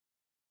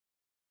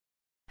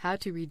How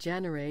to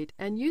regenerate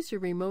and use your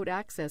remote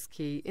access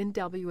key in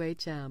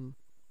WHM.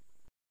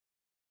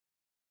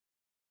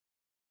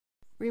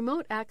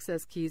 Remote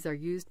access keys are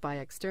used by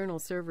external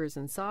servers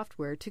and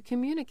software to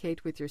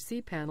communicate with your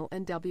cPanel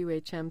and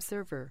WHM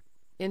server.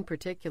 In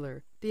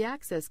particular, the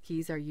access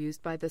keys are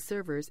used by the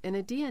servers in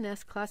a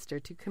DNS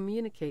cluster to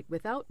communicate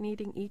without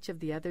needing each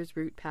of the other's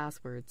root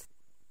passwords.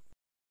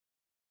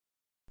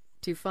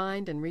 To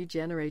find and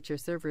regenerate your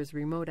server's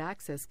remote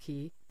access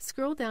key,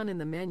 scroll down in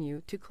the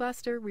menu to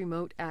Cluster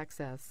Remote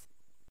Access.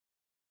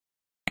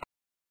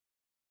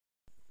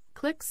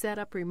 Click Set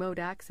up Remote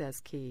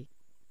Access Key.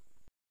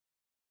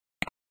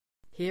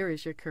 Here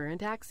is your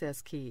current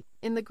access key,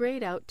 in the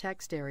grayed out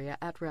text area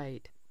at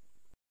right.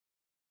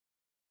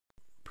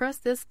 Press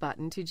this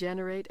button to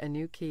generate a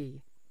new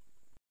key.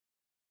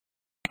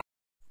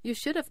 You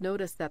should have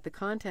noticed that the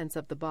contents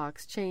of the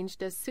box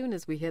changed as soon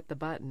as we hit the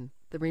button.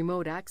 The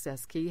remote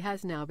access key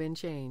has now been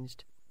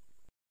changed.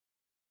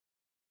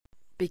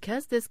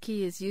 Because this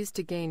key is used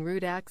to gain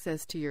root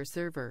access to your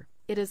server,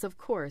 it is of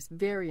course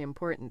very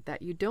important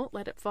that you don't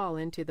let it fall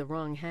into the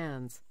wrong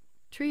hands.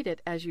 Treat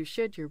it as you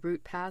should your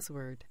root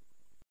password.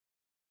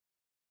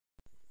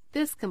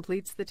 This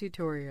completes the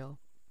tutorial.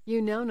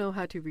 You now know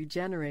how to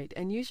regenerate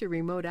and use your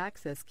remote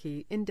access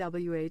key in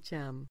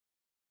WHM.